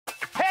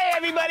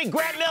everybody,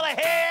 Grant Miller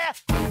here.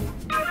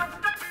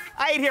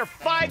 I eat here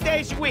 5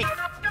 days a week.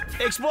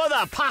 Explore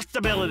the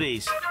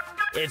possibilities.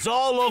 It's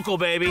all local,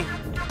 baby.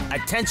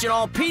 Attention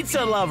all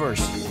pizza lovers.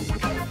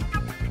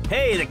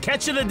 Hey, the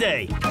catch of the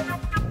day.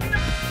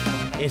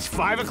 It's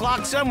 5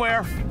 o'clock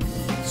somewhere.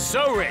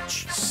 So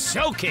rich,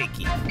 so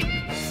cakey.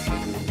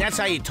 That's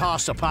how you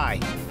toss a pie.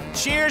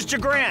 Cheers to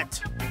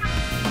Grant.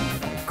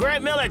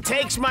 Grant Miller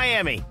takes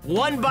Miami,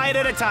 one bite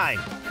at a time.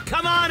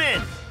 Come on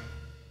in.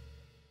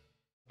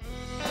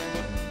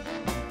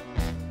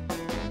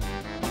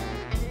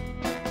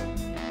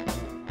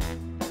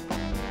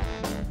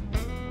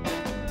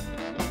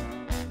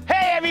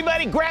 Hey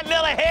everybody, Grant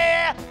Miller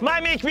here.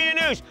 Miami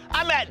Community News.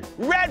 I'm at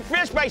Red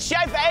Fish by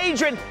Chef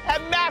Adrian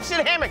at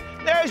Maxon Hammock.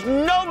 There's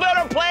no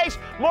better place,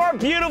 more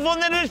beautiful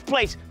than this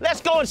place. Let's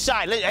go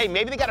inside. Hey,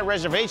 maybe they got a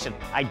reservation.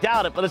 I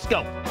doubt it, but let's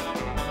go.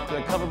 Do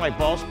I cover my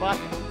bald spot?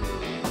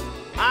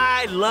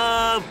 I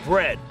love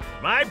bread.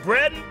 My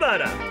bread and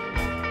butter.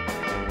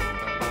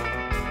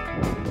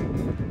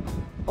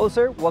 Hello,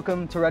 sir.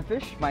 Welcome to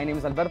Redfish. My name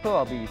is Alberto.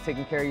 I'll be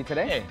taking care of you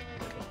today. Hey,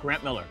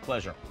 Grant Miller.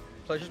 Pleasure.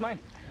 Pleasure's mine.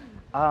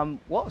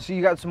 Well, so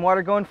you got some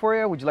water going for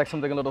you. Would you like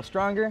something a little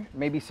stronger?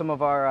 Maybe some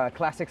of our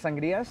classic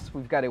sangrias.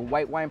 We've got a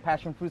white wine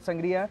passion fruit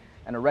sangria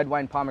and a red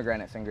wine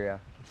pomegranate sangria.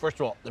 First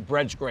of all, the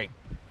bread's great.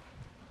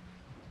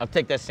 I'll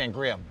take that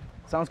sangria.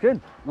 Sounds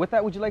good. With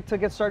that, would you like to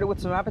get started with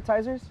some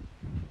appetizers?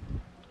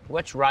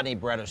 What's Rodney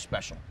Bretto's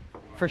special?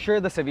 For sure,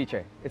 the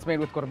ceviche. It's made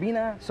with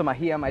corvina, some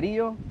ají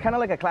amarillo, kind of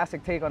like a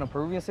classic take on a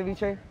Peruvian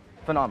ceviche.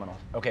 Phenomenal.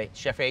 Okay,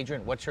 Chef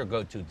Adrian, what's her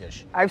go-to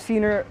dish? I've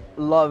seen her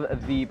love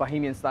the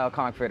Bahamian style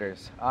conch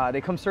fritters.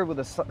 They come served with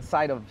a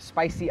side of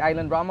spicy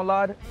island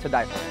remoulade to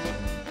die for.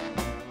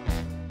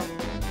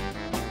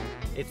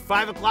 It's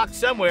 5 o'clock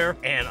somewhere,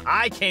 and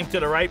I came to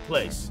the right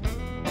place.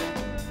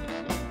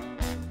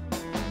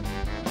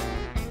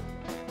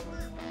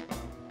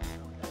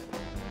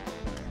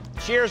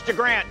 Cheers to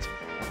Grant.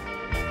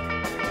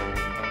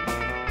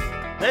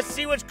 Let's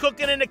see what's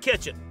cooking in the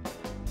kitchen.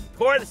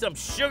 Pour some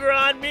sugar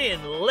on me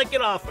and lick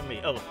it off of me.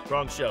 Oh,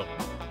 wrong show.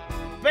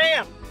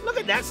 Bam! Look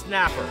at that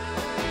snapper.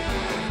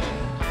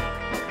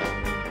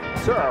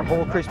 Sir, our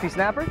whole crispy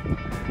snapper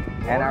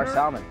and our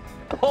salmon.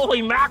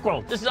 Holy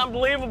mackerel! This is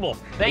unbelievable.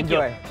 Thank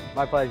Enjoy. you.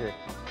 My pleasure.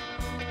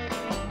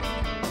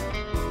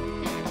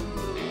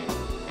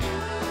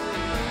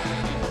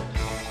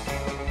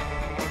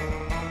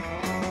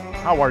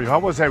 How are you? How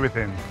was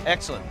everything?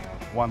 Excellent.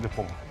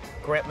 Wonderful.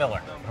 Grant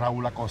Miller.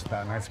 Raul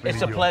Acosta, nice meeting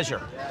It's you. a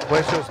pleasure.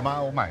 Pleasure's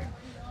all mine.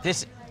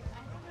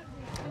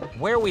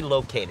 Where are we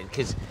located?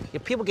 Because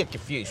people get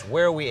confused.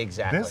 Where are we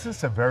exactly? This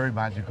is a very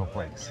magical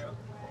place.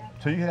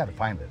 So you got to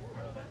find it.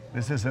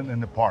 This is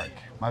in the park,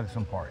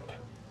 Madison Park.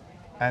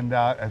 And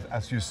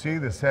as you see,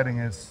 the setting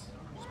is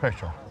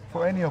special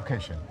for any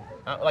occasion.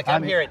 Like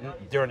I'm here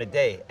during the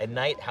day. At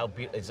night,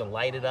 is it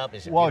lighted up?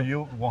 Is it Well,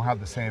 beautiful? you won't have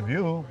the same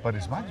view, but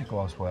it's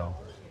magical as well.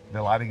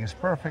 The lighting is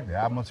perfect, the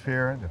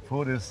atmosphere, the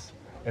food is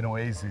an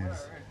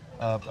oasis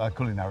of a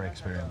culinary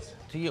experience.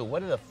 To you,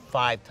 what are the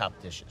 5 top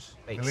dishes?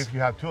 I believe you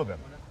have 2 of them.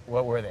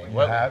 What were they?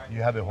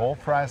 You have the whole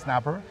fried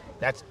snapper.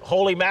 That's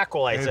holy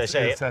mackerel, as I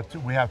say.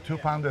 We have 2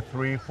 pounder,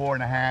 3,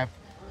 4.5,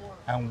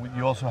 and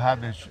you also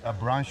have this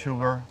brown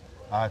sugar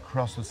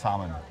crusted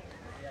salmon.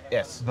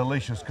 Yes.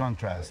 Delicious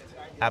contrast.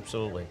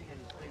 Absolutely.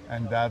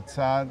 And that's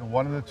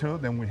one of the 2.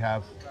 Then we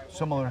have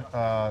similar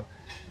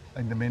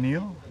in the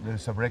menu.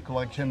 There's a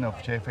recollection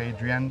of Chef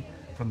Adrian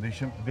from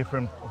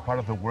different part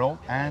of the world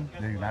and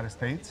the United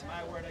States,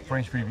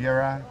 French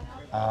Riviera,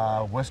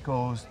 West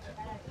Coast,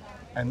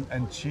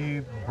 and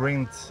she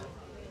brings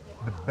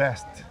the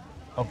best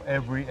of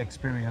every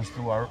experience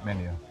to our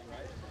menu.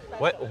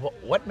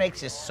 What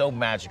makes this so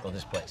magical,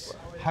 this place?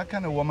 How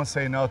can a woman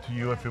say no to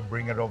you if you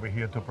bring her over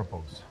here to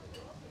propose?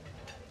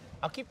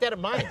 I'll keep that in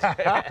mind.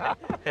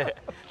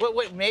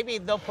 Wait, maybe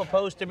they'll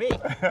propose to me.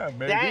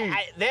 Maybe.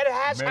 That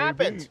has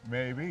happened.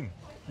 Maybe,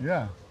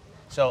 yeah.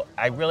 So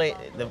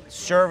the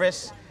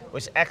service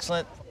was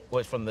excellent.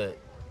 Was from the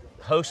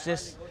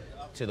hostess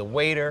to the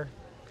waiter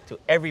to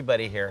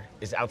everybody here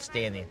is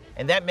outstanding,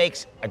 and that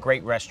makes a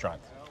great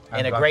restaurant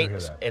and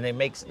it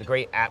makes a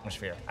great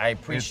atmosphere. I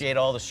appreciate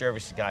all the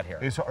service you got here.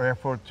 It's our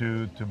effort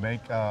to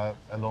make a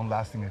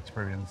long-lasting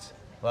experience.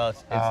 Well,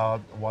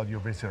 while you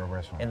visit our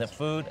restaurant. And the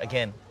food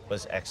again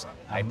was excellent.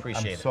 I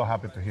appreciate it. I'm so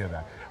happy to hear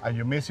that. And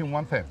you're missing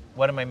one thing.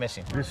 What am I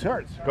missing?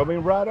 Desserts.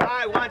 Coming right up.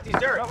 I want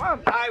dessert. Come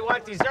on. I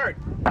want dessert.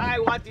 I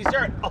want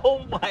dessert.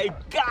 Oh my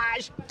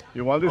gosh.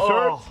 You want dessert?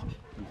 Oh.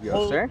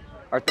 Yes, sir.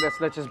 Our tres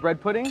leches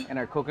bread pudding and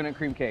our coconut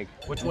cream cake.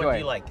 Which one do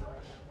you like?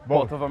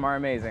 Both of them are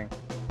amazing.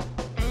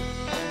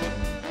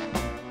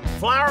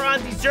 Flour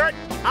on dessert?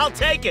 I'll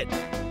take it.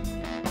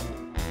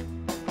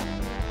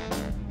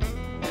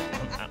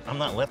 I'm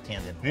not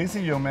left-handed.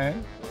 Easy, young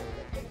man.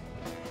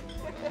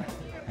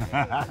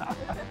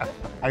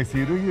 I see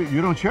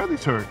you don't share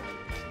dessert.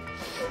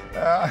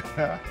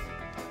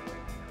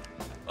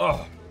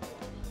 Oh.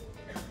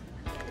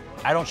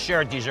 I don't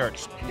share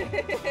desserts.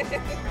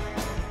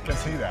 Can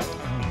see that.